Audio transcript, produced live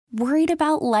Worried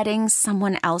about letting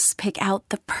someone else pick out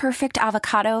the perfect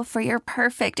avocado for your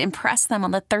perfect impress them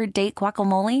on the third date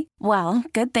guacamole? Well,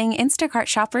 good thing Instacart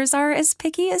shoppers are as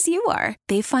picky as you are.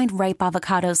 They find ripe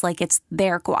avocados like it's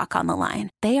their guac on the line.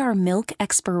 They are milk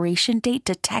expiration date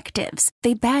detectives.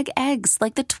 They bag eggs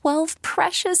like the 12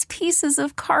 precious pieces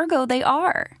of cargo they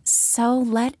are. So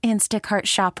let Instacart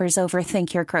shoppers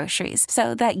overthink your groceries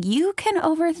so that you can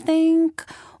overthink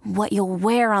what you'll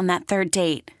wear on that third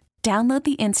date. Download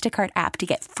the Instacart app to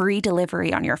get free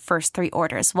delivery on your first 3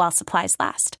 orders while supplies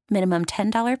last. Minimum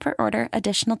 $10 per order.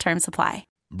 Additional terms apply.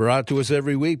 Brought to us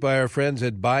every week by our friends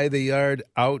at By the Yard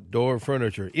Outdoor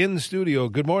Furniture. In studio,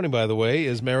 good morning, by the way,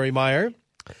 is Mary Meyer.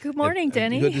 Good morning,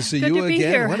 Denny. Good to see Good you to be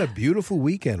again. here. What a beautiful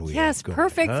weekend we had. Yes,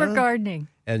 perfect for gardening.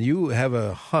 And you have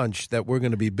a hunch that we're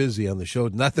going to be busy on the show.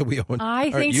 Not that we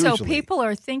I think usually. so. People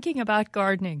are thinking about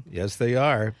gardening. Yes, they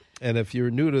are. And if you're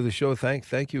new to the show,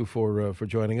 thank you for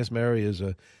joining us. Mary is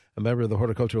a member of the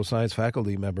Horticultural Science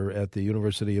faculty member at the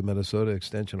University of Minnesota,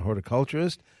 Extension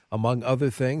horticulturist. Among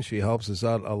other things, she helps us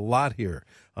out a lot here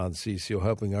on CCO,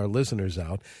 helping our listeners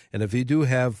out. And if you do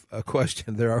have a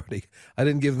question, I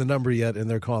didn't give the number yet, and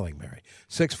they're calling, Mary.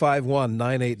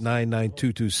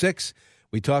 651-989-9226.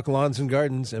 We talk lawns and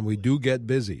gardens, and we do get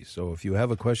busy. So if you have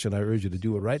a question, I urge you to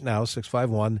do it right now,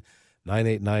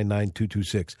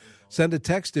 651-989-9226. Send a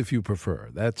text if you prefer.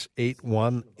 That's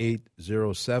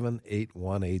 81807,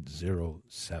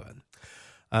 81807.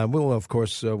 We'll, of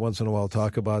course, once in a while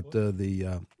talk about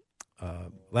the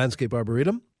Landscape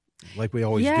Arboretum, like we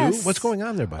always do. What's going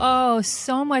on there, by the way? Oh,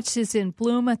 so much is in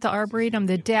bloom at the Arboretum.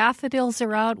 The daffodils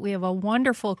are out. We have a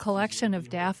wonderful collection of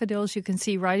daffodils you can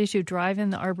see right as you drive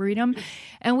in the Arboretum.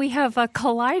 And we have a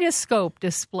kaleidoscope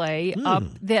display up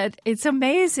that it's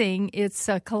amazing. It's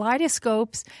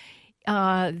kaleidoscopes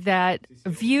that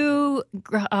view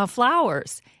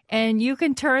flowers. And you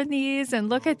can turn these and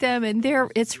look at them, and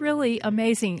it's really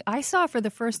amazing. I saw for the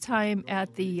first time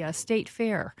at the State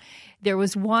Fair. There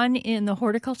was one in the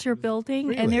horticulture building,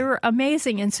 Really? and they were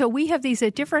amazing. And so we have these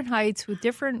at different heights with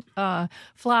different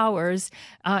flowers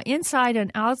inside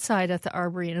and outside at the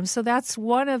Arboretum. So that's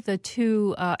one of the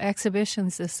 2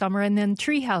 exhibitions this summer. And then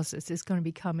Tree Houses is going to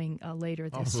be coming later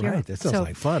this year. Right. That sounds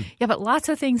like fun. Yeah, but lots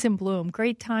of things in bloom.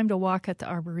 Great time to walk at the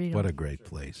Arboretum. What a great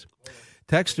place.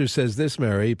 Texter says this,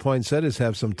 Mary, poinsettias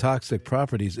have some toxic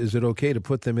properties. Is it okay to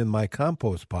put them in my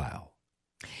compost pile?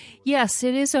 Yes,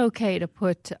 it is okay to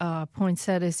put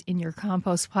poinsettias in your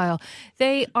compost pile.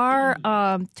 They are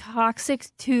toxic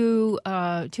to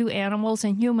animals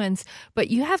and humans,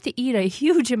 but you have to eat a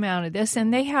huge amount of this,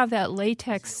 and they have that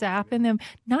latex sap in them.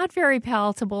 Not very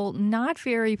palatable, not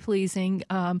very pleasing.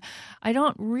 I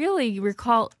don't really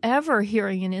recall ever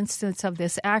hearing an instance of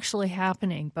this actually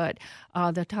happening, but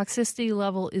the toxicity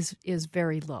level is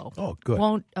very low. Oh, good.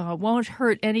 Won't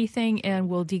hurt anything and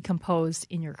will decompose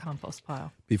in your compost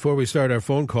pile. Before we start our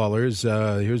phone callers,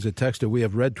 here's a texter. We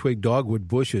have red twig dogwood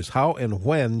bushes. How and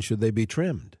when should they be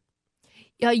trimmed?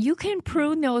 You can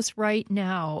prune those right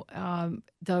now.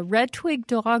 The red twig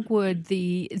dogwood,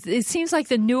 it seems like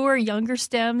the newer, younger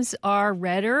stems are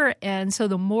redder, and so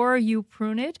the more you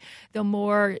prune it, the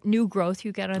more new growth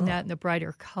you get on that and the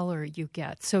brighter color you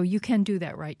get. So you can do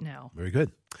that right now. Very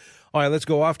good. All right, let's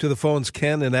go off to the phones.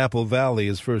 Ken in Apple Valley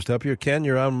is first up here. Ken,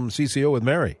 you're on CCO with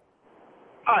Mary.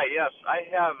 Hi, yes. I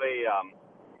have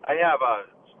a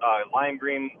lime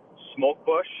green smoke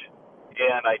bush,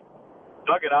 and I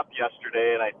dug it up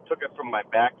yesterday, and I took it from my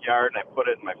backyard, and I put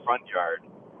it in my front yard.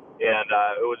 And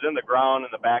it was in the ground in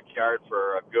the backyard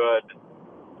for a good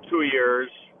 2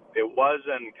 years. It was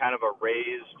in kind of a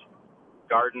raised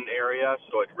garden area,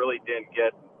 so it really didn't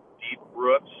get deep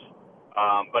roots,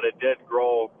 but it did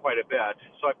grow quite a bit.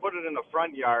 So I put it in the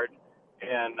front yard,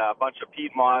 and a bunch of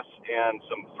peat moss and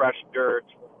some fresh dirt.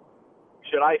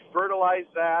 Should I fertilize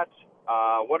that?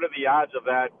 What are the odds of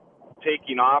that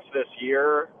taking off this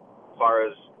year as far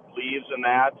as leaves and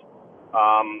that?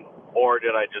 Or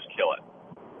did I just kill it?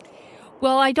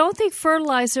 Well, I don't think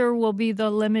fertilizer will be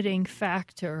the limiting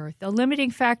factor. The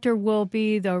limiting factor will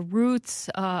be the roots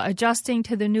adjusting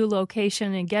to the new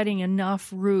location and getting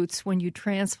enough roots when you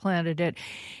transplanted it.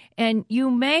 And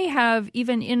you may have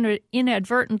even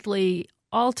inadvertently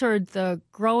altered the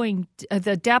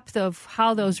depth of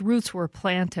how those roots were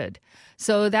planted.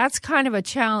 So that's kind of a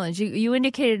challenge. You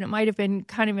indicated it might have been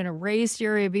kind of in a raised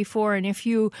area before, and if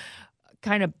you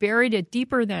kind of buried it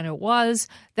deeper than it was,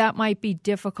 that might be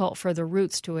difficult for the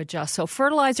roots to adjust. So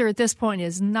fertilizer at this point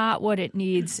is not what it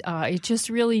needs. It just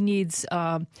really needs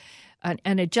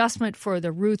an adjustment for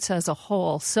the roots as a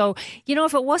whole. So,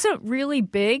 if it wasn't really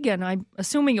big, and I'm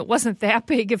assuming it wasn't that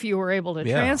big if you were able to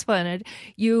transplant it,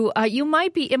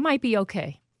 it might be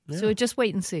okay. So just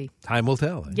wait and see. Time will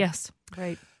tell. Eh? Yes,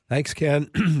 right. Thanks, Ken.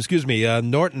 Excuse me.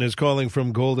 Norton is calling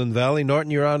from Golden Valley.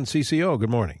 Norton, you're on CCO. Good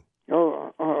morning.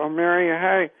 Mary,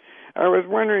 hi. I was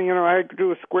wondering, I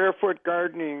do square-foot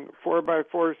gardening,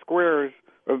 4x4 squares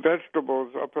of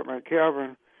vegetables up at my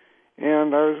cabin.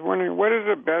 And I was wondering, what is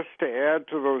the best to add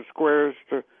to those squares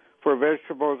for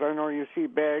vegetables? I know you see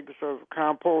bags of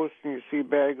compost and you see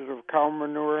bags of cow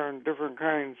manure and different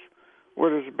kinds.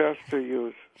 What is best to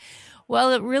use?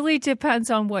 Well, it really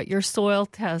depends on what your soil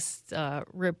test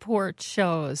report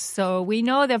shows. So we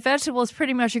know that vegetables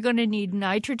pretty much are going to need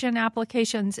nitrogen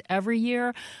applications every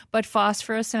year, but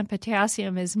phosphorus and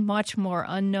potassium is much more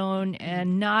unknown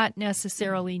and not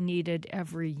necessarily needed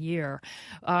every year.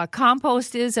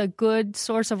 Compost is a good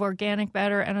source of organic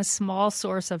matter and a small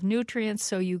source of nutrients,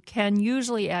 so you can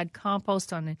usually add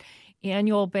compost on an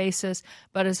annual basis.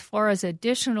 But as far as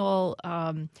additional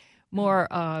more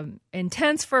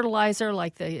intense fertilizer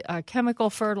like the chemical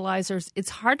fertilizers, it's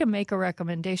hard to make a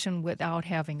recommendation without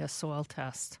having a soil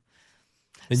test.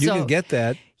 And you can get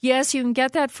that. Yes, you can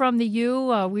get that from the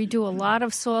U. We do a lot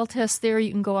of soil tests there.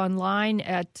 You can go online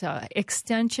at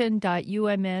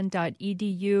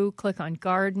extension.umn.edu, click on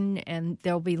garden, and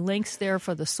there'll be links there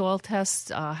for the soil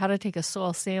tests, how to take a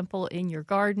soil sample in your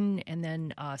garden, and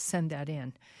then send that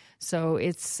in. So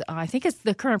I think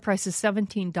the current price is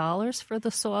 $17 for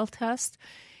the soil test,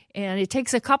 and it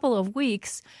takes a couple of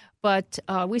weeks, but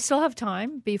we still have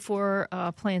time before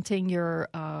planting your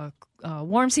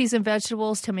warm season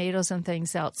vegetables, tomatoes, and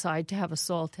things outside to have a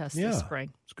soil test this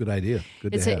spring. It's a good idea.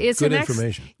 Good to have. Good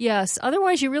information. Yes.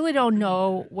 Otherwise, you really don't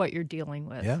know what you're dealing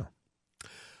with. Yeah.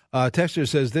 Texter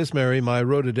says this, Mary, my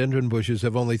rhododendron bushes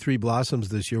have only 3 blossoms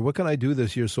this year. What can I do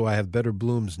this year so I have better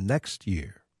blooms next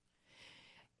year?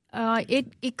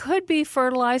 It could be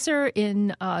fertilizer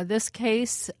in this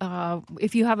case.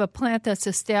 If you have a plant that's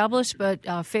established but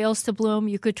fails to bloom,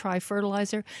 you could try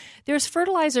fertilizer. There's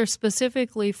fertilizer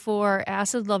specifically for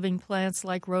acid-loving plants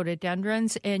like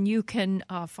rhododendrons, and you can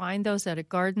find those at a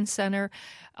garden center.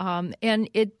 And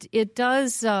it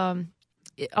does...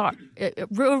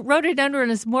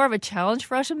 rhododendron is more of a challenge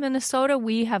for us in Minnesota.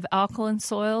 We have alkaline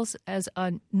soils as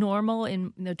normal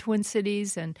in the Twin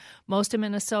Cities and most of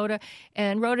Minnesota,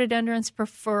 and rhododendrons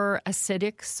prefer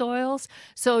acidic soils,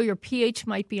 so your pH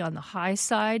might be on the high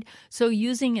side. So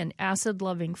using an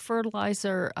acid-loving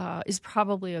fertilizer is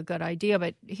probably a good idea.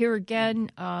 But here again,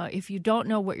 if you don't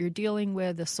know what you're dealing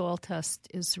with, the soil test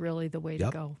is really the way to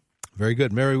go. Very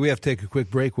good. Mary, we have to take a quick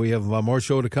break. We have more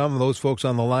show to come. Those folks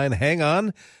on the line, hang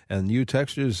on. And you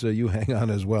texters, you hang on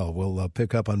as well. We'll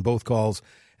pick up on both calls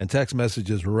and text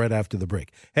messages right after the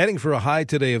break. Heading for a high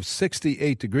today of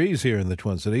 68 degrees here in the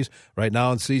Twin Cities. Right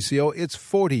now in CCO, it's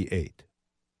 48.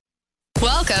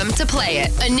 Welcome to Play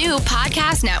It, a new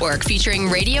podcast network featuring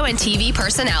radio and TV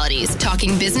personalities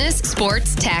talking business,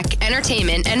 sports, tech,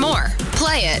 entertainment, and more.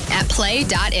 Play it at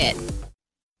play.it.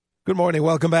 Good morning.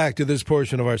 Welcome back to this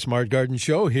portion of our Smart Garden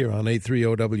Show here on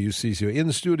 830 WCCO. In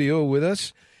the studio with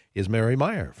us is Mary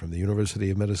Meyer from the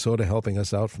University of Minnesota, helping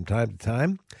us out from time to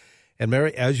time. And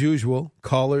Mary, as usual,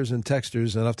 callers and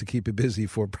texters, enough to keep you busy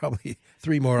for probably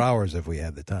 3 more hours if we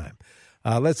had the time.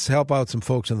 Let's help out some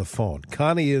folks on the phone.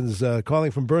 Connie is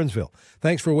calling from Burnsville.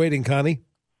 Thanks for waiting, Connie.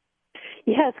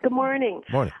 Yes, good morning.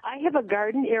 Morning. I have a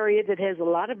garden area that has a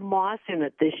lot of moss in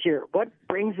it this year. What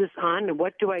brings this on, and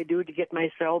what do I do to get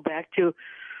my soil back to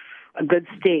a good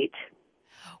state?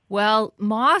 Well,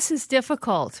 moss is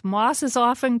difficult. Moss is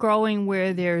often growing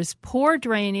where there's poor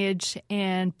drainage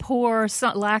and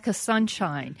lack of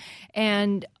sunshine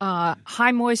and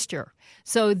high moisture.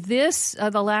 So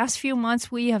the last few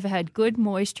months we have had good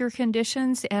moisture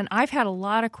conditions, and I've had a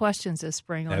lot of questions this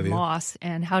spring on moss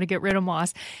and how to get rid of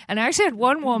moss. And I actually had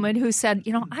one woman who said,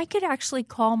 I could actually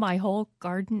call my whole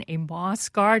garden a moss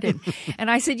garden. And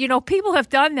I said, people have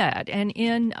done that. And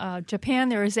in Japan,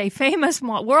 there is a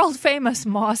world-famous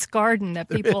moss garden that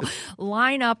people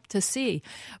line up to see.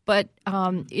 But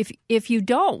if you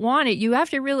don't want it, you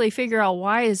have to really figure out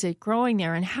why is it growing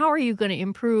there and how are you going to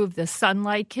improve the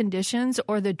sunlight conditions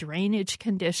or the drainage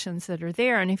conditions that are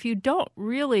there. And if you don't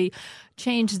really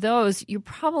change those, you're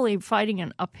probably fighting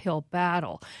an uphill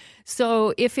battle.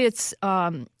 So if it's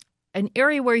an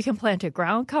area where you can plant a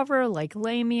ground cover like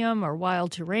lamium or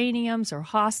wild geraniums or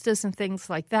hostas and things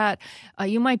like that,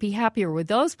 you might be happier with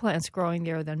those plants growing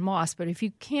there than moss. But if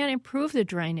you can't improve the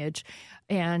drainage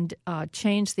and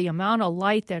change the amount of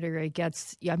light that area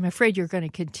gets, I'm afraid you're going to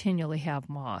continually have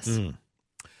moss. All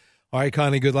right,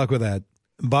 Connie, good luck with that.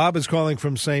 Bob is calling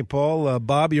from St. Paul.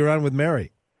 Bob, you're on with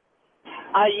Mary.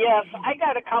 Yes, I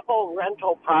got a couple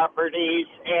rental properties,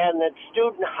 and it's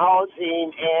student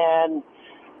housing, and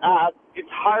it's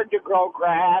hard to grow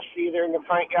grass either in the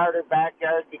front yard or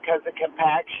backyard because of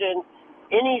compaction.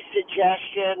 Any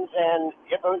suggestions? And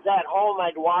if it was at home,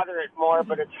 I'd water it more,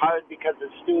 but it's hard because of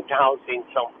student housing.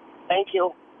 So thank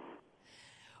you.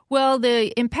 Well,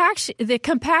 the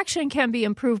compaction can be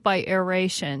improved by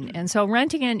aeration. And so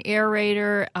renting an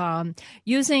aerator,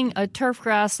 using a turf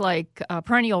grass like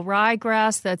perennial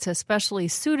ryegrass that's especially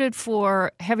suited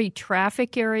for heavy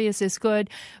traffic areas is good.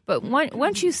 But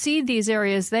once you seed these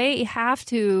areas, they have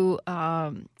to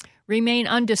remain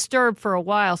undisturbed for a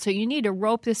while. So you need to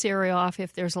rope this area off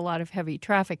if there's a lot of heavy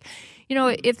traffic. You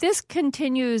know, if this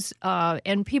continues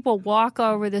and people walk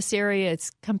over this area,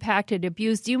 it's compacted,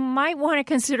 abused, you might want to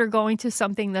consider going to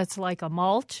something that's like a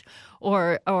mulch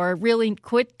or really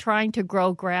quit trying to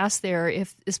grow grass there,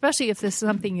 especially if this is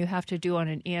something you have to do on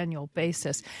an annual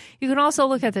basis. You can also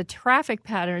look at the traffic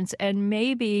patterns and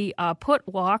maybe put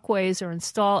walkways or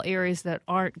install areas that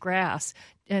aren't grass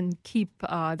and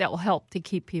that will help to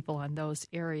keep people on those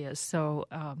areas. So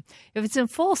if it's in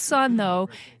full sun, though,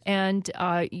 and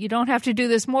you don't have to do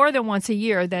this more than once a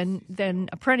year, then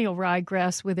a perennial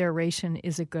ryegrass with aeration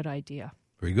is a good idea.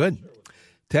 Very good.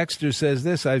 Texter says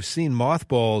this: I've seen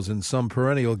mothballs in some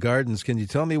perennial gardens. Can you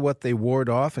tell me what they ward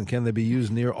off, and can they be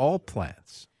used near all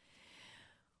plants?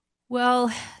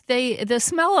 Well, the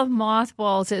smell of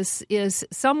mothballs is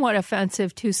somewhat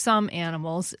offensive to some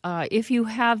animals. If you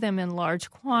have them in large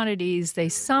quantities, they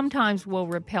sometimes will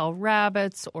repel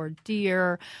rabbits or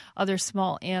deer, other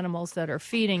small animals that are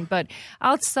feeding. But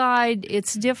outside,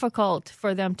 it's difficult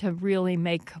for them to really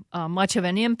make much of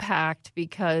an impact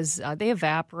because they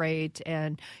evaporate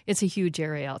and it's a huge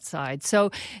area outside.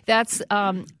 So that's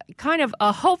kind of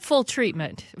a hopeful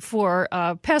treatment for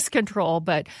pest control,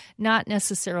 but not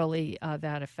necessarily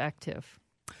that effective.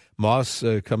 Moss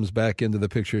comes back into the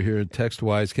picture here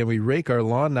text-wise. Can we rake our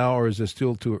lawn now, or is it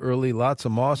still too early? Lots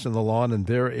of moss in the lawn in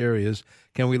bare areas.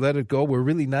 Can we let it go? We're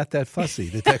really not that fussy,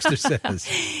 the texter says.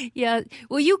 Yeah,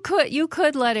 well, you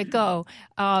could let it go.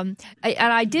 And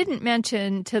I didn't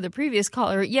mention to the previous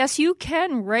caller, yes, you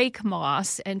can rake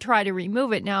moss and try to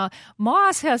remove it. Now,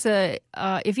 moss has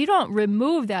if you don't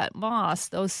remove that moss,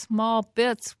 those small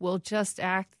bits will just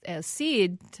act as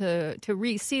seed to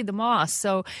reseed the moss.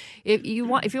 So if you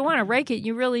want to rake it,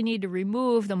 you really need to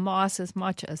remove the moss as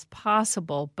much as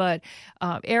possible. But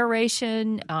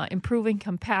aeration, improving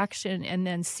compaction, and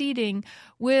then seeding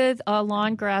with a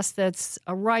lawn grass that's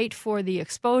right for the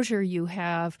exposure you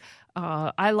have.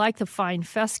 I like the fine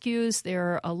fescues.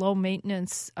 They're a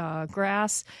low-maintenance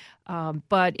grass.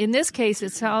 But in this case,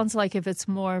 it sounds like if it's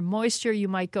more moisture, you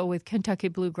might go with Kentucky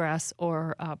bluegrass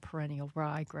or perennial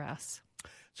ryegrass.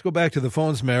 Let's go back to the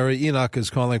phones, Mary. Enoch is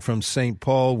calling from St.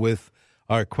 Paul with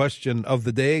our question of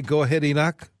the day. Go ahead,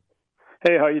 Enoch.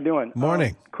 Hey, how you doing?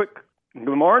 Morning. Good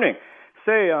morning.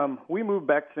 Say, we moved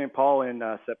back to St. Paul in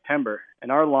September,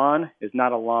 and our lawn is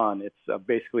not a lawn. It's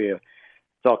basically it's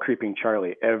all creeping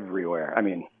Charlie everywhere. I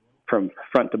mean, from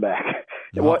front to back.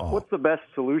 What's the best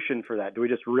solution for that? Do we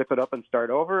just rip it up and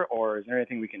start over, or is there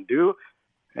anything we can do?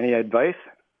 Any advice?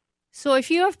 So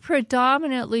if you have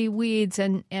predominantly weeds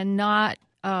and not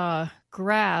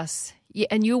grass,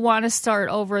 and you want to start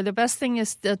over, the best thing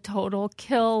is the total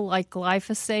kill, like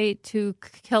glyphosate, to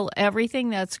kill everything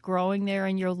that's growing there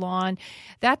in your lawn.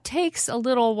 That takes a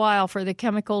little while for the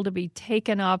chemical to be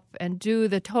taken up and do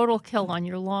the total kill on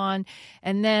your lawn.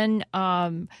 And then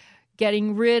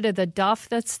getting rid of the duff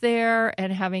that's there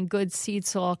and having good seed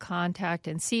soil contact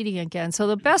and seeding again. So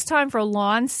the best time for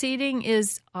lawn seeding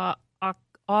is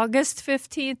August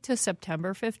 15th to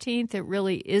September 15th. It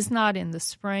really is not in the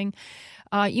spring.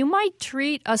 You might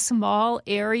treat a small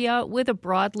area with a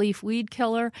broadleaf weed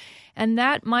killer, and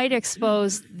that might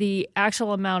expose the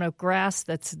actual amount of grass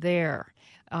that's there.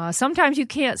 Sometimes you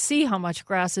can't see how much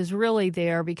grass is really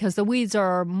there because the weeds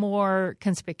are more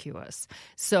conspicuous.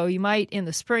 So you might, in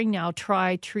the spring now,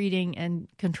 try treating and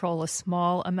control a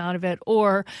small amount of it,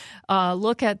 or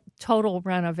look at total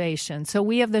renovation. So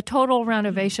we have the total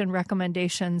renovation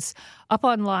recommendations up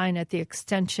online at the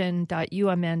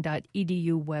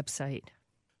extension.umn.edu website.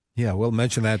 Yeah, we'll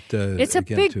mention that it's a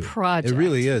big project. It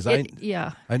really is. I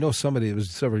know somebody, it was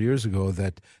several years ago,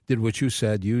 that did what you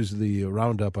said, used the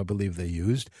Roundup, I believe they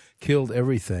used, killed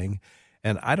everything.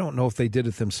 And I don't know if they did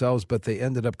it themselves, but they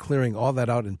ended up clearing all that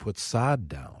out and put sod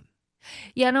down.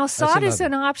 Yeah, no, sod is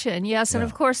an option, yes. And,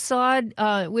 of course, sod,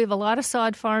 we have a lot of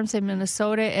sod farms in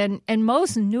Minnesota, and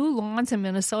most new lawns in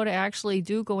Minnesota actually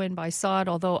do go in by sod,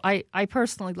 although I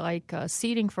personally like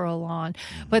seeding for a lawn.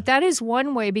 But that is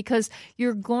one way, because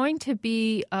you're going to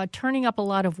be turning up a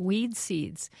lot of weed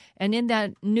seeds. And in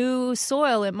that new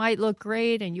soil, it might look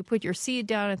great, and you put your seed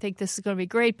down and think this is going to be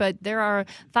great, but there are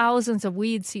thousands of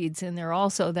weed seeds in there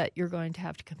also that you're going to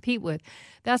have to compete with.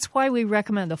 That's why we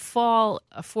recommend the fall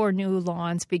for new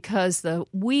lawns, because the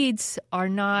weeds are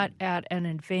not at an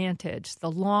advantage.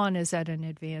 The lawn is at an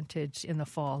advantage in the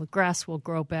fall. The grass will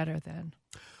grow better then.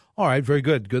 All right, very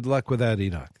good. Good luck with that,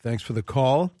 Enoch. Thanks for the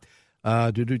call.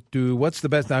 What's the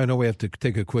best? I know we have to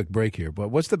take a quick break here, but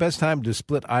what's the best time to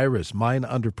split iris? Mine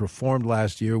underperformed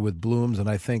last year with blooms, and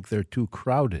I think they're too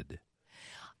crowded.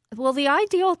 Well, the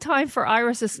ideal time for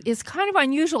iris is kind of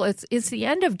unusual. It's the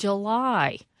end of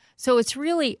July. So it's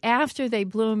really after they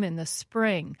bloom in the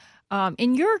spring.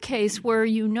 In your case, where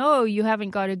you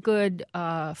haven't got a good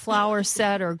flower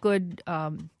set or good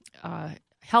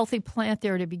healthy plant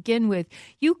there to begin with,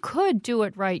 you could do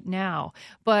it right now,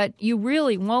 but you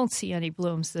really won't see any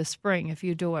blooms this spring if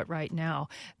you do it right now.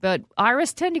 But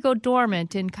iris tend to go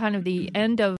dormant in kind of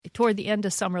toward the end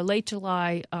of summer, late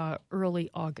July, early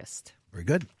August. Very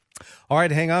good. All right,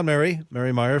 hang on, Mary.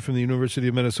 Mary Meyer from the University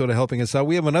of Minnesota helping us out.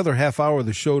 We have another half hour of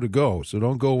the show to go, so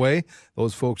don't go away.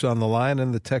 Those folks on the line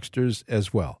and the texters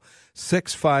as well.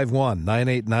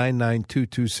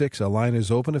 651-989-9226. A line is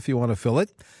open if you want to fill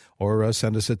it, or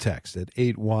send us a text at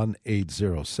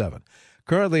 81807.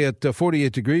 Currently at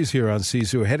 48 degrees here on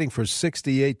CSU. We're heading for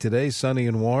 68 today, sunny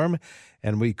and warm,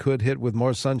 and we could hit with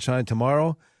more sunshine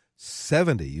tomorrow,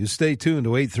 70. You stay tuned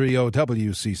to 830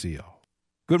 WCCO.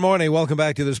 Good morning. Welcome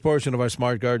back to this portion of our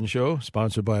Smart Garden Show,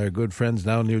 sponsored by our good friends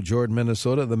down near Jordan,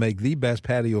 Minnesota. They make the best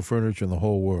patio furniture in the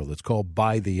whole world. It's called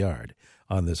By the Yard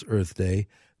on this Earth Day.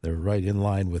 They're right in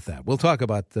line with that. We'll talk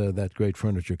about that great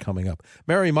furniture coming up.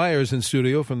 Mary Myers in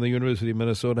studio from the University of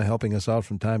Minnesota, helping us out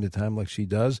from time to time like she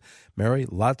does. Mary,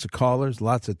 lots of callers,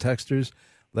 lots of texters.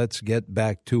 Let's get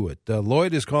back to it.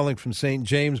 Lloyd is calling from St.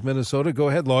 James, Minnesota. Go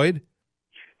ahead, Lloyd.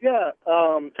 Yeah,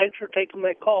 thanks for taking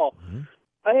my call. Mm-hmm.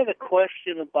 I had a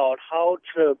question about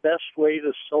best way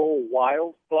to sow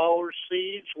wildflower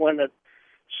seeds when it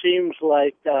seems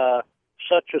like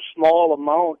such a small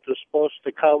amount is supposed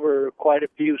to cover quite a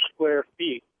few square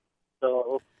feet.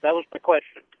 So that was my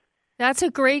question. That's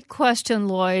a great question,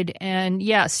 Lloyd. And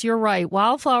yes, you're right.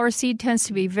 Wildflower seed tends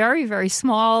to be very, very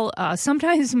small,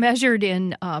 sometimes measured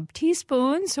in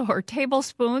teaspoons or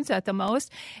tablespoons at the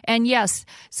most. And yes,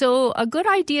 so a good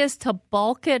idea is to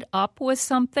bulk it up with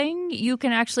something. You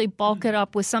can actually bulk it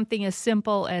up with something as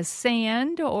simple as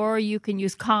sand, or you can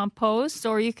use compost,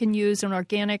 or you can use an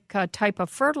organic type of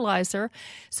fertilizer.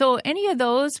 So any of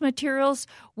those materials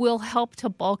will help to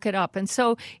bulk it up. And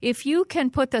so if you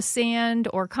can put the sand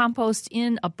or compost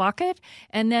in a bucket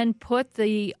and then put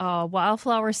the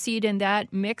wildflower seed in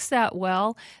that, mix that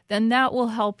well, then that will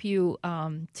help you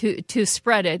to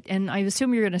spread it. And I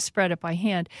assume you're going to spread it by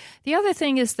hand. The other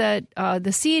thing is that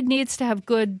the seed needs to have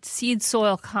good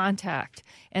seed-soil contact.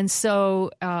 And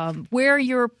so where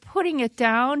you're putting it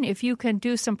down, if you can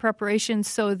do some preparation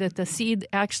so that the seed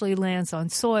actually lands on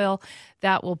soil,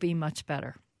 that will be much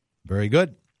better. Very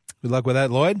good. Good luck with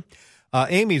that, Lloyd.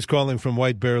 Amy's calling from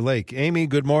White Bear Lake. Amy,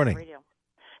 good morning.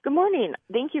 Good morning.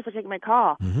 Thank you for taking my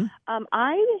call. Mm-hmm.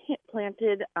 I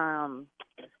planted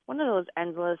one of those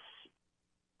endless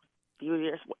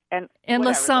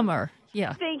summer.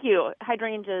 Yeah. Thank you.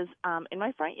 Hydrangeas in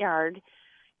my front yard,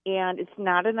 and it's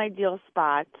not an ideal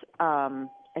spot.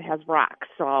 It has rocks,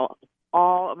 so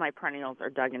all of my perennials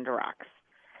are dug into rocks,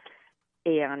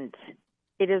 and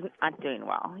it is not doing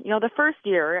well. You know, the first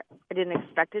year, I didn't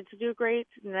expect it to do great.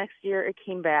 The next year, it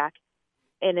came back,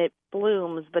 and it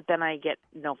blooms, but then I get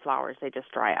no flowers. They just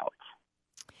dry out.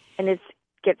 And it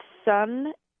gets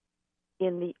sun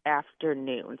in the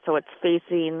afternoon. So it's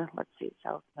facing,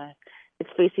 it's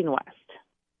facing west.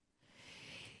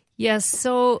 Yes,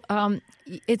 so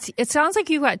it sounds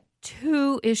like you got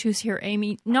two issues here,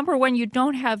 Amy. Number one, you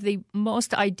don't have the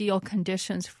most ideal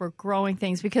conditions for growing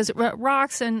things because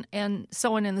rocks and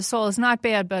so on in the soil is not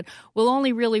bad, but will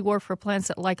only really work for plants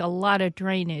that like a lot of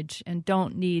drainage and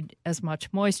don't need as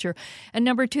much moisture. And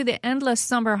number two, the endless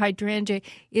summer hydrangea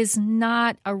is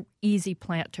not an easy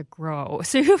plant to grow.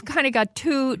 So you've kind of got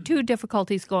two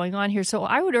difficulties going on here. So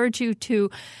I would urge you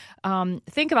to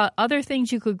think about other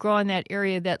things you could grow in that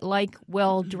area that like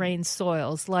well-drained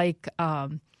soils, like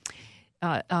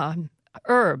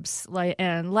herbs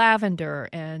and lavender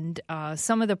and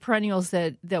some of the perennials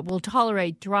that will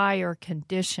tolerate drier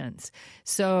conditions.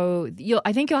 So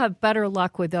I think you'll have better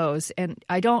luck with those. And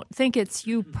I don't think it's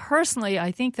you personally.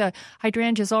 I think the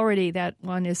hydrangeas already, that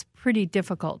one is pretty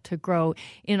difficult to grow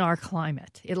in our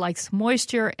climate. It likes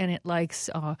moisture and it likes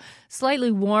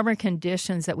slightly warmer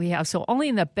conditions that we have. So only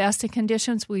in the best of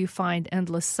conditions will you find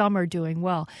endless summer doing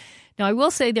well. Now, I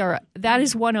will say that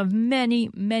is one of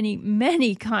many, many,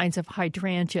 many kinds of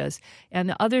hydrangeas, and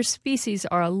the other species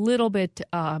are a little bit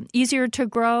easier to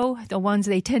grow. The ones,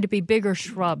 they tend to be bigger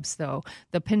shrubs, though.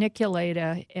 The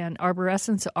paniculata and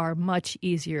arborescens are much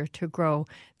easier to grow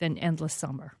than endless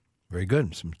summer. Very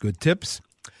good. Some good tips.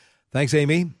 Thanks,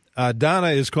 Amy. Donna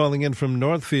is calling in from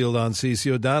Northfield on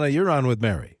CCO. Donna, you're on with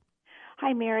Mary.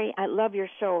 Hi, Mary. I love your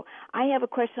show. I have a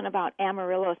question about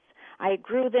amaryllis. I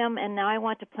grew them, and now I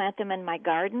want to plant them in my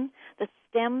garden. The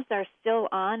stems are still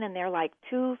on, and they're like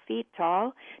 2 feet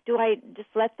tall. Do I just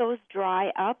let those dry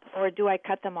up, or do I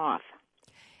cut them off?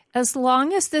 As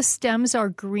long as the stems are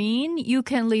green, you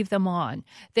can leave them on.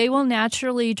 They will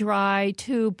naturally dry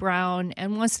to brown,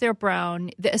 and once they're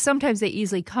brown, sometimes they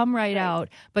easily come right out,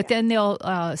 but then they'll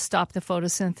stop the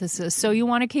photosynthesis. So you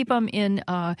want to keep them in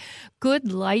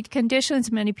good light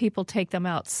conditions. Many people take them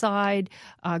outside,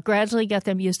 gradually get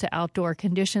them used to outdoor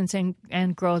conditions,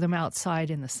 and grow them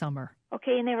outside in the summer.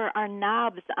 Okay, and there are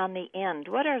knobs on the end.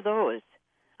 What are those?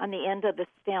 On the end of the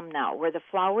stem now, where the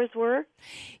flowers were?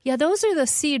 Yeah, those are the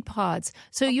seed pods.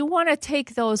 So you want to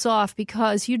take those off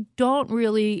because you don't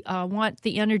really want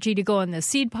the energy to go in the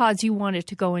seed pods. You want it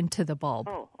to go into the bulb.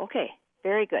 Oh, okay.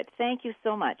 Very good. Thank you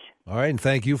so much. All right, and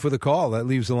thank you for the call. That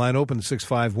leaves the line open,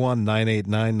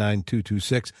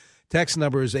 651-989-9226. Text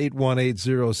number is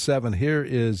 81807. Here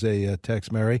is a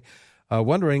text, Mary.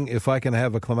 Wondering if I can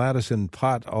have a clematis in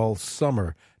pot all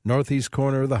summer. Northeast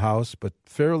corner of the house, but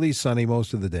fairly sunny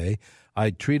most of the day. I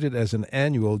treat it as an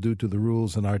annual due to the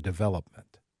rules in our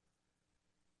development.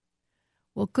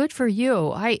 Well, good for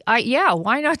you. Yeah,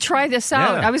 why not try this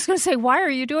out? Yeah. I was going to say, why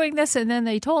are you doing this? And then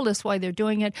they told us why they're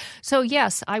doing it. So,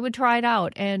 yes, I would try it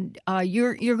out. And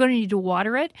you're going to need to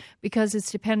water it because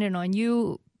it's dependent on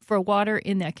you for water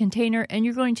in that container, and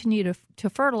you're going to need to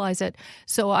fertilize it.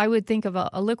 So I would think of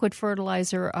a liquid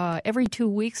fertilizer every 2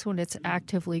 weeks when it's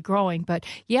actively growing. But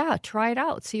yeah, try it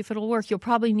out. See if it'll work. You'll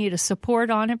probably need a support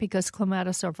on it because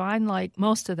clematis are vine-like,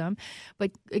 most of them.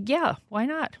 But yeah, why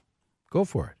not? Go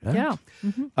for it. Huh? Yeah.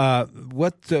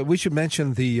 Mm-hmm. We should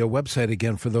mention the website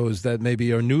again for those that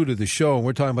maybe are new to the show.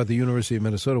 We're talking about the University of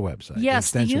Minnesota website.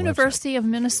 Yes, the University of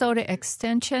Minnesota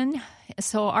Extension.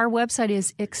 So our website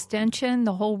is extension,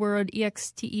 the whole word,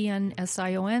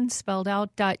 EXTENSION, spelled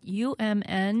out,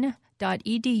 .umn.edu,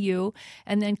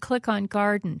 and then click on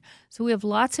garden. So we have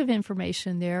lots of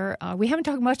information there. We haven't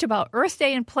talked much about Earth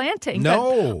Day and planting.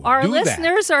 No, but our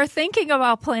listeners are thinking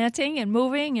about planting and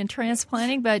moving and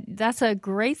transplanting, but that's a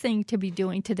great thing to be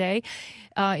doing today.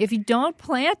 If you don't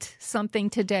plant something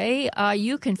today,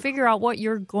 you can figure out what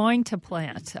you're going to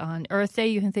plant. On Earth Day,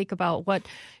 you can think about what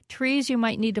trees you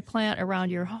might need to plant around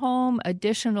your home,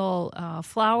 additional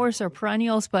flowers or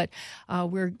perennials. But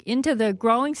we're into the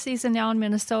growing season now in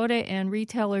Minnesota, and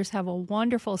retailers have a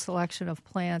wonderful selection of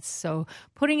plants. So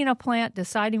putting in a plant,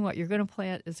 deciding what you're going to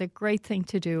plant is a great thing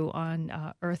to do on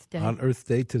Earth Day. On Earth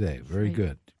Day today. Very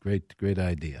good. Great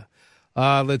idea.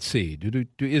 Let's see.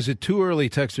 Is it too early,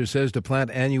 Texter says, to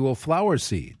plant annual flower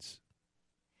seeds?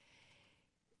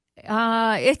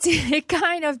 It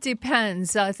kind of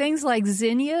depends. Things like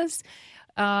zinnias,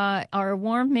 our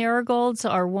warm marigolds,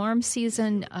 our warm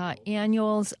season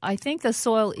annuals, I think the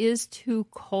soil is too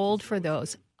cold for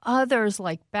those. Others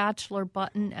like bachelor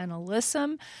button and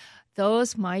alyssum,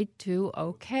 those might do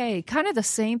okay. Kind of the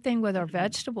same thing with our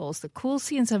vegetables. The cool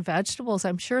season vegetables,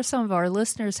 I'm sure some of our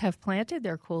listeners have planted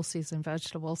their cool season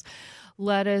vegetables.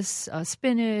 Lettuce,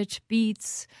 spinach,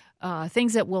 beets,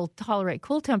 things that will tolerate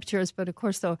cool temperatures. But, of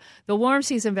course, the warm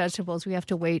season vegetables, we have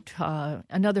to wait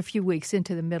another few weeks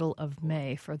into the middle of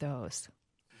May for those.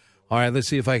 All right, let's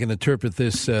see if I can interpret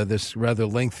this rather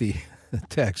lengthy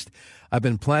text. I've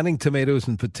been planting tomatoes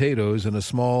and potatoes in a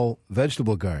small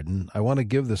vegetable garden. I want to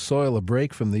give the soil a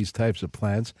break from these types of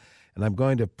plants, and I'm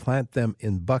going to plant them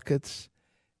in buckets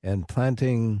and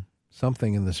planting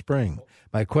something in the spring.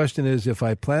 My question is, if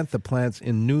I plant the plants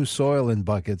in new soil in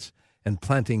buckets and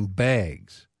planting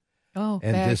bags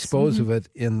and dispose of it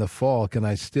in the fall, can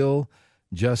I still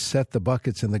just set the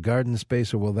buckets in the garden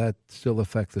space, or will that still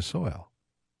affect the soil?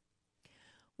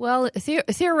 Well,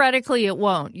 theoretically, it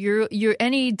won't.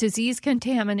 Any disease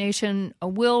contamination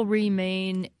will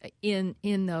remain in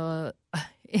the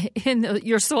in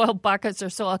your soil buckets or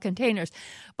soil containers.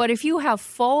 But if you have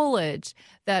foliage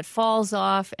that falls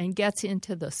off and gets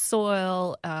into the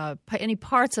soil, any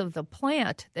parts of the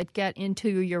plant that get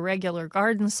into your regular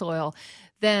garden soil,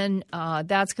 then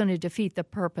that's going to defeat the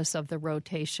purpose of the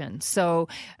rotation. So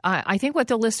I think what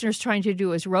the listener's trying to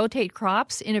do is rotate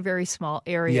crops in a very small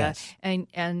area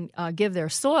and give their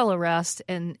soil a rest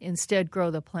and instead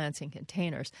grow the plants in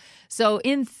containers. So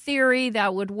in theory,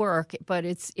 that would work, but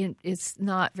it's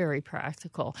not very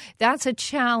practical. That's a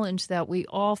challenge that we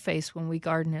all face when we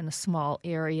garden in a small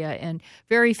area, and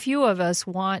very few of us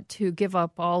want to give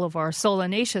up all of our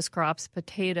solanaceous crops,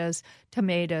 potatoes,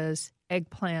 tomatoes,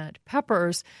 eggplant,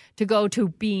 peppers, to go to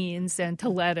beans and to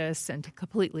lettuce and to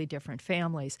completely different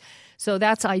families. So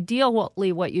that's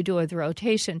ideally what you do with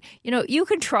rotation. You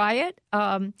can try it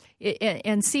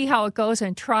and see how it goes,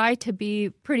 and try to be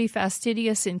pretty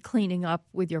fastidious in cleaning up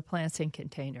with your plants in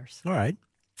containers. All right.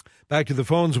 Back to the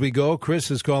phones we go.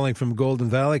 Chris is calling from Golden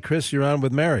Valley. Chris, you're on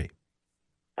with Mary.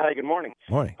 Hi, good morning.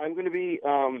 Morning. I'm going to be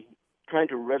trying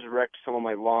to resurrect some of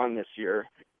my lawn this year,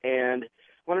 and I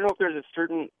want to know if there's a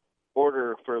certain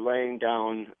order for laying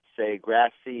down, say,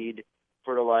 grass seed,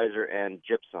 fertilizer, and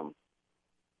gypsum.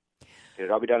 Should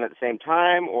it all be done at the same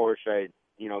time, or should I,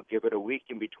 give it a week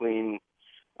in between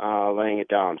laying it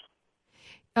down?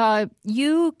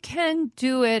 You can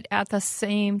do it at the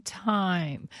same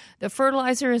time. The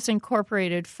fertilizer is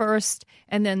incorporated first,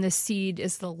 and then the seed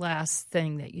is the last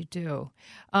thing that you do.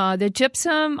 The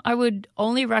gypsum, I would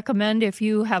only recommend if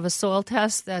you have a soil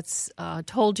test that's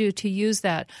told you to use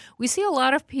that. We see a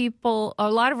lot of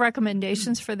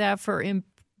recommendations for that for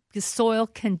soil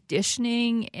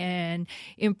conditioning and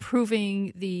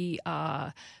improving the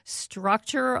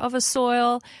structure of a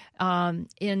soil.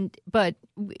 But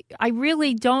I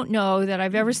really don't know that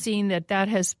I've ever seen that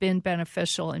has been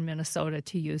beneficial in Minnesota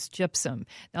to use gypsum.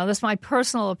 Now, that's my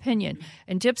personal opinion.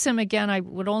 And gypsum, again, I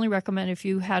would only recommend if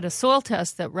you had a soil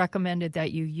test that recommended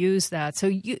that you use that. So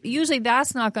usually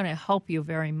that's not going to help you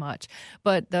very much.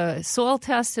 But the soil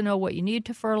test to know what you need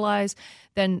to fertilize,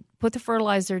 then put the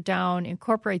fertilizer down,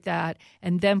 incorporate that,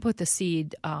 and then put the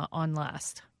seed on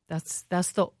last. That's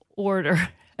the order.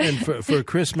 And for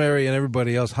Chris, Mary, and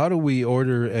everybody else, how do we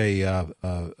order the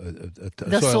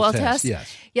soil test?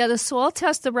 Yes. Yeah, the soil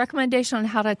test, the recommendation on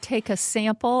how to take a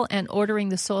sample and ordering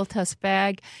the soil test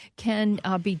bag can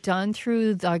be done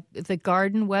through the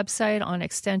garden website on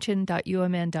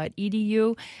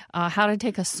extension.umn.edu. How to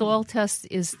take a soil test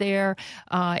is there.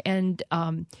 And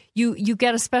you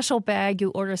get a special bag,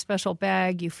 you order a special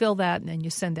bag, you fill that, and then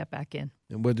you send that back in.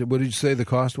 And what did you say the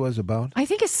cost was about? I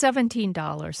think it's $17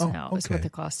 now is what the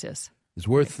cost is. It's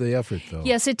worth the effort, though.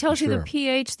 Yes, it tells you the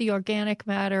pH, the organic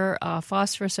matter,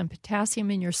 phosphorus and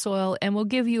potassium in your soil, and will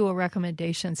give you a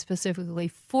recommendation specifically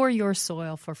for your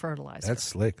soil for fertilizer. That's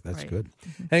slick. That's good.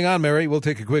 Mm-hmm. Hang on, Mary. We'll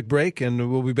take a quick break,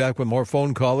 and we'll be back with more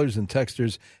phone callers and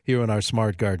texters here on our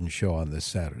Smart Garden Show on this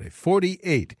Saturday.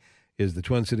 48 is the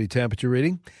Twin City temperature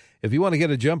reading. If you want to get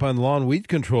a jump on lawn weed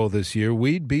control this year,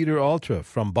 Weed Beater Ultra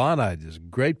from Bonide is a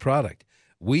great product.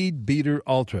 Weed Beater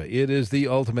Ultra. It is the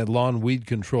ultimate lawn weed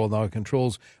control. Now, it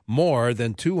controls more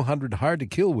than 200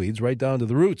 hard-to-kill weeds right down to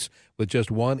the roots with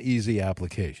just one easy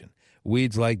application.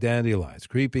 Weeds like dandelions,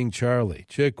 creeping Charlie,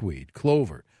 chickweed,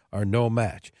 clover are no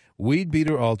match. Weed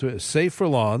Beater Ultra is safe for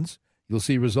lawns. You'll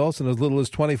see results in as little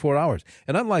as 24 hours.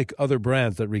 And unlike other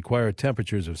brands that require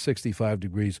temperatures of 65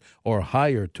 degrees or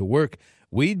higher to work,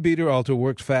 Weed Beater Ultra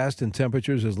works fast in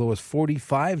temperatures as low as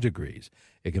 45 degrees.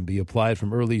 It can be applied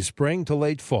from early spring to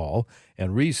late fall,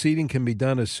 and reseeding can be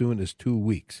done as soon as 2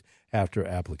 weeks after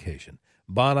application.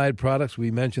 Bonide products,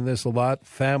 we mention this a lot,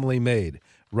 family made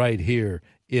right here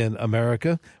in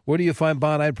America. Where do you find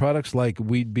Bonide products like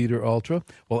Weed Beater Ultra?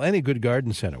 Well, any good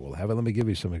garden center will have it. Let me give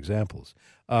you some examples.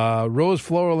 Rose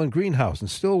Floral and Greenhouse in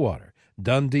Stillwater,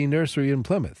 Dundee Nursery in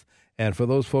Plymouth, and for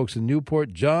those folks in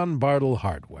Newport, John Bartle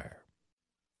Hardware.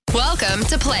 Welcome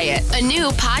to Play It, a new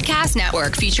podcast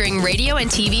network featuring radio and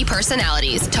TV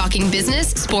personalities talking business,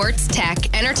 sports,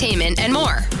 tech, entertainment, and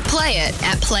more. Play it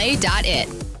at play.it.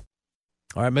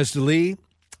 All right, Mr. Lee,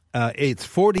 it's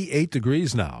 48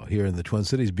 degrees now here in the Twin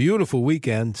Cities. Beautiful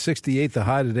weekend, 68 the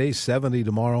high today, 70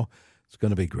 tomorrow. It's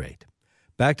going to be great.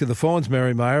 Back to the phones,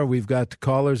 Mary Meyer. We've got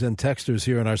callers and texters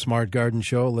here in our Smart Garden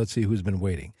Show. Let's see who's been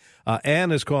waiting.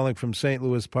 Ann is calling from St.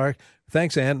 Louis Park.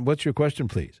 Thanks, Ann. What's your question,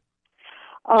 please?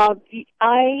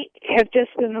 I have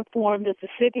just been informed that the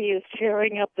city is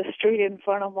tearing up the street in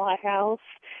front of my house,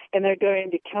 and they're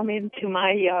going to come into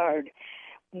my yard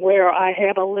where I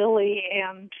have a lily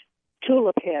and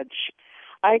tulip hedge.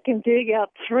 I can dig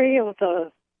out 3 of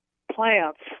the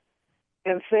plants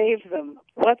and save them.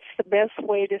 What's the best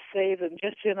way to save them?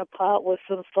 Just in a pot with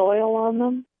some soil on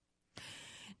them?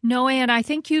 No, Ann, I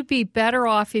think you'd be better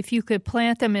off if you could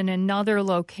plant them in another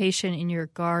location in your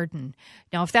garden.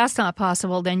 Now, if that's not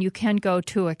possible, then you can go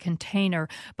to a container.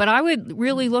 But I would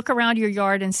really look around your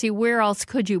yard and see where else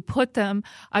could you put them.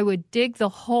 I would dig the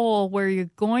hole where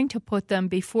you're going to put them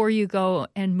before you go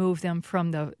and move them from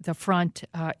the front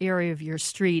area of your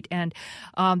street. And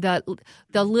the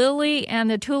lily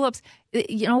and the tulips,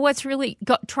 you know what's really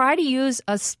try to use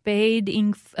a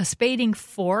spading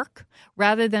fork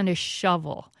rather than a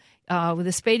shovel. With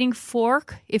a spading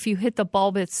fork, if you hit the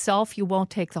bulb itself, you won't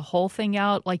take the whole thing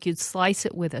out like you'd slice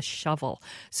it with a shovel.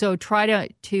 So try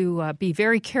to be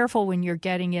very careful when you're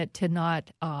getting it to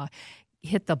not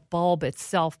hit the bulb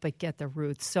itself, but get the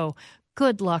roots. So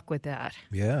good luck with that.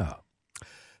 Yeah.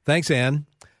 Thanks, Ann.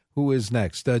 Who is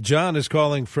next? John is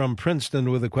calling from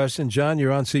Princeton with a question. John,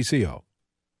 you're on CCO.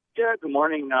 Yeah, good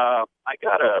morning. I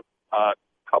got a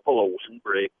couple of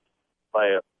windbreaks by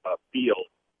a field,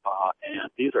 and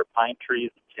these are pine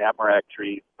trees and tamarack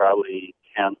trees, probably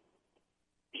 10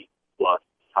 feet plus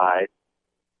high.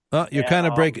 You're kind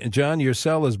of breaking, John, your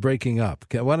cell is breaking up.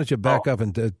 Why don't you back up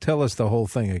and tell us the whole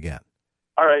thing again?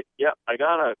 All right, yeah, I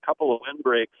got a couple of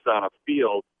windbreaks on a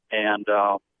field, and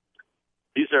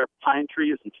these are pine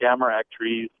trees and tamarack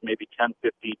trees, maybe 10,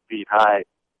 15 feet high.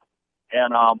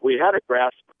 And we had a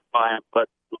grass by them, but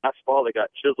last fall they got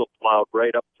chisel plowed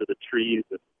right up to the trees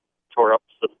and tore up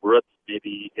some roots,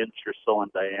 maybe inch or so in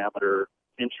diameter,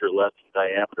 inch or less in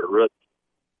diameter roots.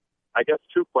 I guess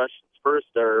two questions. First,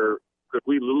 could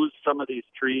we lose some of these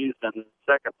trees? And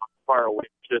second, how far away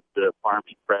should the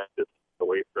farming practice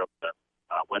away from the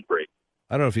windbreak?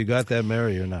 I don't know if you got that,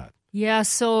 Mary, or not. Yeah,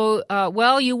 so,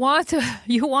 you want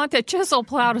the chisel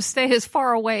plow to stay as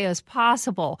far away as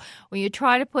possible. When you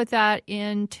try to put that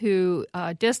into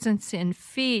distance in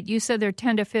feet, you said they're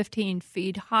 10 to 15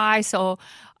 feet high. So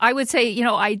I would say,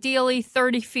 ideally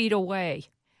 30 feet away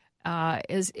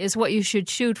is what you should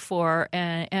shoot for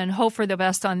and hope for the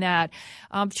best on that.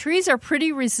 Trees are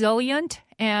pretty resilient.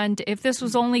 And if this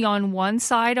was only on one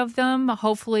side of them,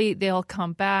 hopefully they'll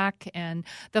come back. And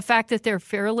the fact that they're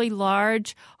fairly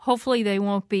large, hopefully they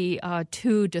won't be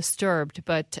too disturbed.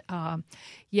 But,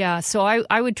 so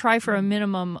I would try for a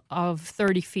minimum of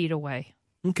 30 feet away.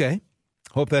 Okay.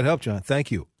 Hope that helped, John. Thank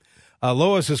you.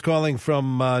 Lois is calling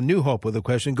from New Hope with a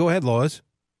question. Go ahead, Lois.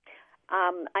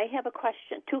 I have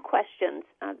two questions.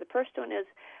 The first one is,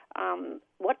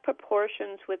 what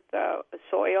proportions with the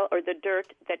soil or the dirt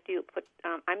that do you put?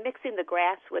 I'm mixing the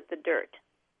grass with the dirt.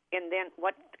 And then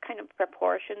what kind of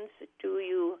proportions do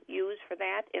you use for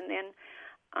that? And then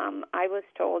I was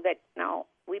told that now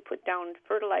we put down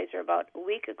fertilizer about a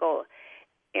week ago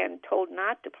and told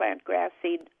not to plant grass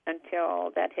seed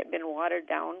until that had been watered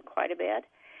down quite a bit.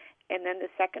 And then the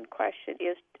second question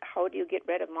is, how do you get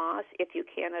rid of moss, if you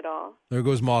can at all? There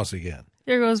goes moss again.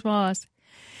 There goes moss.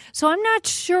 So I'm not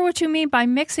sure what you mean by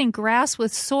mixing grass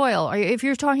with soil. Or if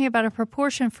you're talking about a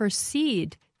proportion for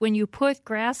seed, when you put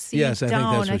grass seed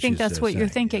down, I think that's what you're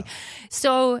thinking. Yeah.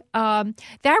 So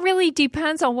that really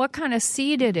depends on what kind of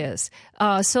seed it is.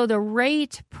 So the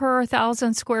rate per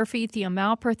 1,000 square feet, the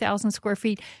amount per 1,000 square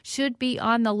feet should be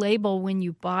on the label when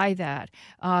you buy that.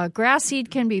 Grass seed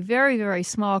can be very, very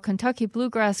small. Kentucky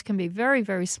bluegrass can be very,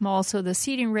 very small. So the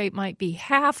seeding rate might be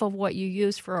half of what you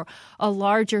use for a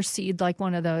larger seed like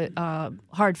one of the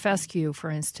hard fescue, for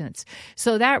instance.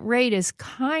 So that rate is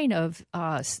kind of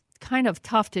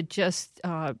tough to just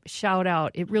shout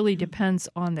out. It really depends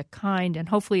on the kind, and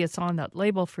hopefully it's on that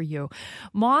label for you.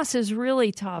 Moss is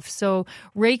really tough, so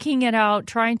raking it out,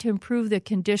 trying to improve the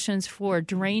conditions for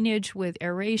drainage with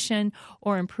aeration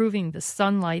or improving the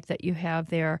sunlight that you have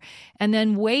there. And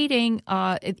then waiting,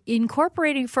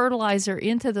 incorporating fertilizer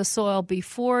into the soil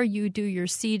before you do your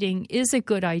seeding is a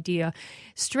good idea.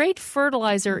 Straight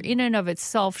fertilizer in and of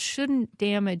itself shouldn't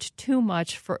damage too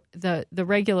much for the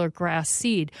regular grass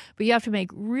seed. But you have to make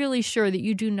really sure that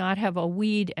you do not have a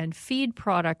weed and feed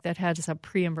product that has a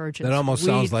pre-emergence weed killer. That almost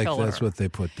sounds like that's what they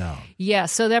put down. Yeah,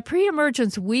 so that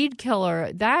pre-emergence weed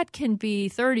killer, that can be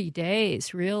 30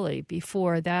 days, really,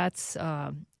 before that's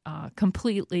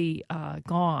completely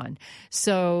gone.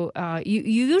 So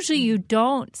you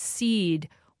don't seed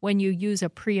when you use a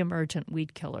pre-emergent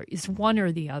weed killer. It's one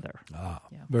or the other.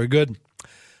 Very good.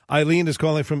 Eileen is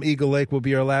calling from Eagle Lake. Will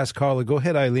be our last caller. Go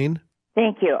ahead, Eileen.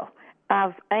 Thank you.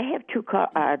 I have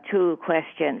two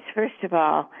questions. First of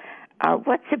all,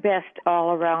 what's the best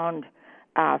all-around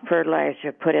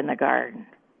fertilizer to put in the garden?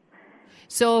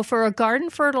 So for a garden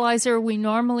fertilizer, we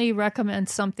normally recommend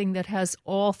something that has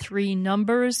all three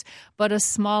numbers, but a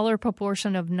smaller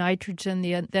proportion of nitrogen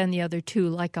than the other two,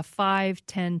 like a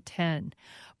 5-10-10.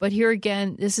 But here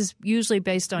again, this is usually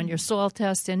based on your soil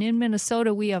test. And in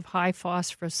Minnesota, we have high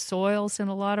phosphorus soils in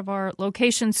a lot of our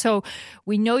locations. So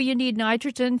we know you need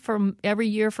nitrogen from every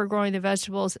year for growing the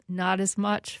vegetables, not as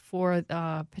much for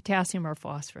potassium or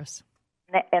phosphorus.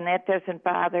 And that doesn't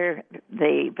bother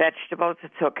the vegetables?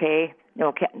 It's okay?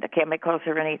 No the chemicals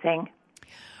or anything?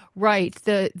 Right.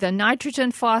 The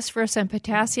nitrogen, phosphorus, and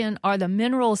potassium are the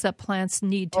minerals that plants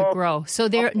need to grow. So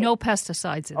there are no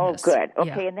pesticides in this. Oh, good.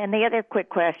 Okay, Yeah. And then the other quick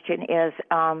question is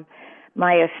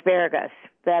my asparagus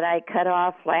that I cut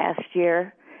off last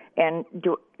year, and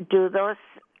do those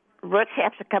roots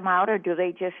have to come out, or do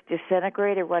they just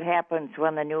disintegrate, or what happens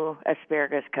when the new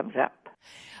asparagus comes up?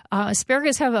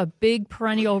 Asparagus have a big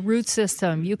perennial root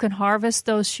system. You can harvest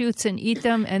those shoots and eat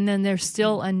them, and then there's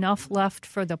still enough left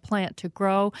for the plant to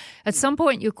grow. At some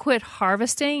point, you quit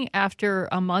harvesting. After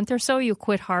a month or so, you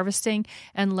quit harvesting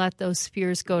and let those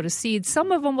spears go to seed.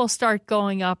 Some of them will start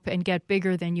going up and get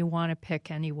bigger than you want to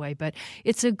pick anyway, but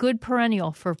it's a good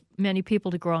perennial for many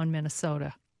people to grow in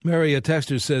Minnesota. Mary, a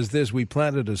texter says this: we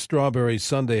planted a strawberry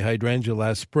Sunday hydrangea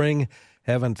last spring,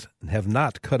 have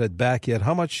not cut it back yet.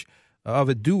 How much of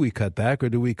it do we cut back, or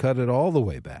do we cut it all the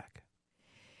way back?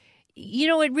 You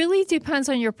know, it really depends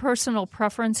on your personal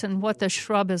preference and what the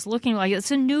shrub is looking like.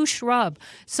 It's a new shrub,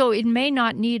 so it may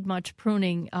not need much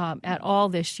pruning at all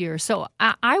this year. So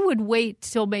I would wait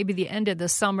till maybe the end of the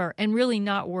summer and really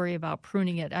not worry about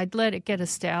pruning it. I'd let it get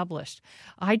established.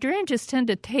 Hydrangeas tend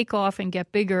to take off and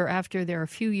get bigger after they're a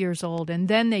few years old, and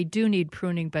then they do need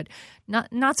pruning, but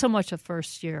not so much the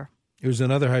first year. Here's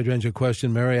another hydrangea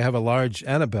question, Mary. I have a large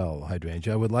Annabelle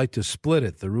hydrangea. I would like to split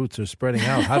it. The roots are spreading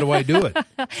out. How do I do it?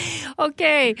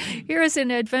 Okay, here's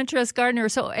an adventurous gardener.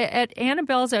 So at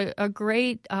Annabelle's a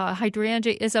great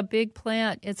hydrangea is a big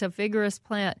plant. It's a vigorous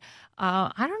plant.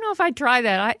 I don't know if I'd try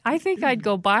that. I think I'd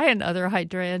go buy another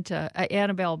hydrangea,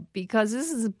 Annabelle, because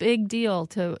this is a big deal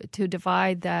to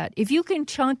divide that. If you can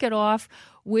chunk it off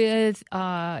with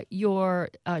your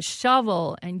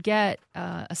shovel and get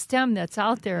a stem that's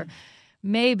out there,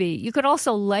 maybe. You could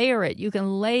also layer it. You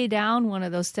can lay down one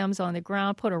of those stems on the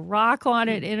ground, put a rock on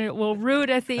it, and it will root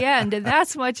at the end. And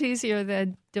that's much easier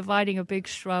than dividing a big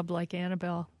shrub like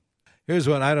Annabelle. Here's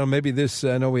one. I don't know, maybe this,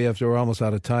 I know we're almost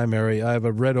out of time, Mary. I have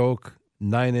a red oak,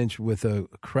 9-inch, with a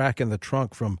crack in the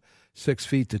trunk from 6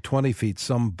 feet to 20 feet.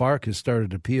 Some bark has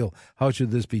started to peel. How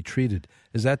should this be treated?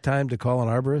 Is that time to call an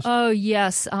arborist? Oh,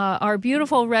 yes. Our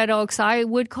beautiful red oaks, I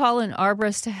would call an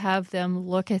arborist to have them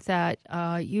look at that.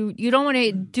 You don't want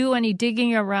to do any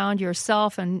digging around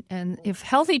yourself. And if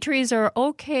healthy trees are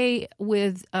okay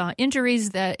with injuries,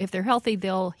 that if they're healthy,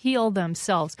 they'll heal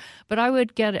themselves. But I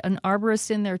would get an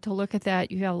arborist in there to look at that.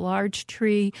 You have a large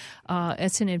tree.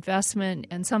 It's an investment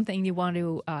and something you want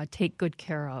to take good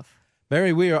care of.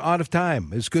 Mary, we are out of time.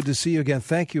 It's good to see you again.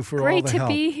 Thank you for all the help. Great to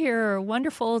be here.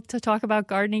 Wonderful to talk about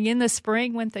gardening in the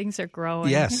spring when things are growing.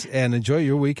 Yes, and enjoy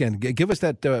your weekend. Give us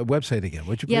that website again,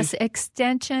 would you please? Yes,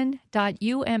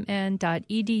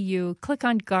 extension.umn.edu. Click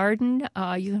on garden.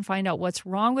 You can find out what's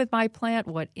wrong with my plant,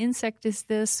 what insect is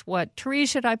this, what tree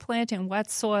should I plant in wet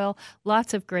soil.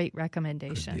 Lots of great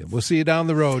recommendations. We'll see you down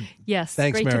the road. Yes,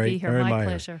 thanks, great Mary. to be here. Mary My Meyer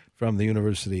pleasure. From the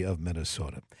University of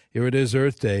Minnesota. Here it is,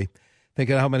 Earth Day. Think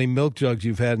of how many milk jugs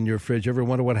you've had in your fridge. Ever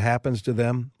wonder what happens to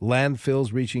them?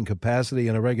 Landfills reaching capacity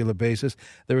on a regular basis.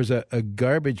 There is a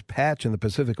garbage patch in the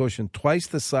Pacific Ocean twice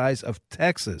the size of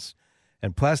Texas,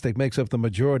 and plastic makes up the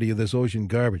majority of this ocean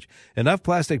garbage. Enough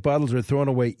plastic bottles are thrown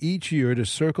away each year to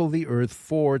circle the Earth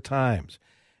 4 times.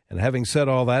 And having said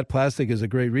all that, plastic is a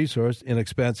great resource,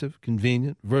 inexpensive,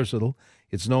 convenient, versatile.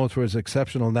 It's known for its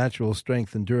exceptional natural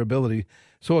strength and durability,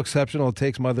 so exceptional it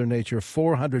takes Mother Nature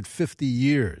 450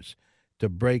 years to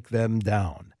break them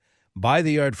down. By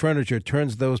the Yard Furniture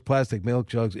turns those plastic milk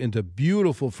jugs into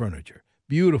beautiful furniture.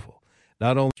 Beautiful.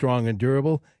 Not only strong and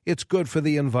durable, it's good for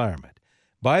the environment.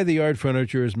 By the Yard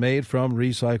Furniture is made from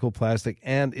recycled plastic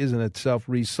and is in itself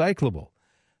recyclable.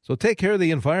 So take care of the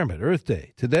environment. Earth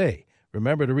Day, today.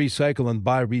 Remember to recycle and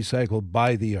buy recycled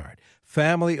by the Yard.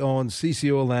 Family-owned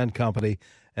CCO Land Company,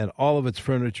 and all of its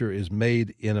furniture is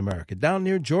made in America. Down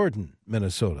near Jordan,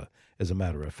 Minnesota, as a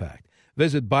matter of fact.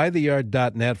 Visit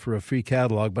buytheyard.net for a free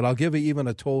catalog, but I'll give you even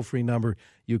a toll-free number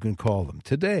you can call them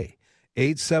today,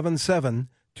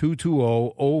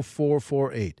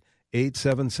 877-220-0448,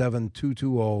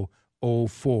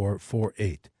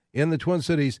 877-220-0448. In the Twin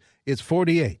Cities, it's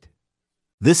 48.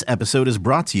 This episode is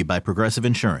brought to you by Progressive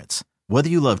Insurance. Whether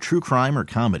you love true crime or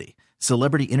comedy,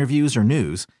 celebrity interviews or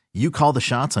news, You call the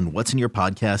shots on what's in your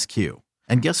podcast queue.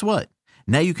 And guess what?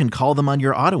 Now you can call them on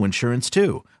your auto insurance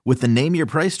too with the Name Your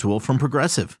Price tool from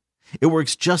Progressive. It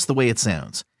works just the way it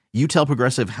sounds. You tell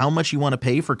Progressive how much you want to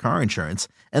pay for car insurance,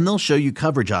 and they'll show you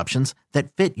coverage options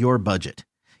that fit your budget.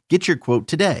 Get your quote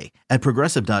today at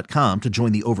Progressive.com to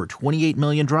join the over 28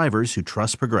 million drivers who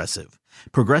trust Progressive.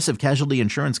 Progressive Casualty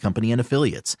Insurance Company and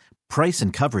Affiliates. Price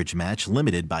and coverage match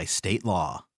limited by state law.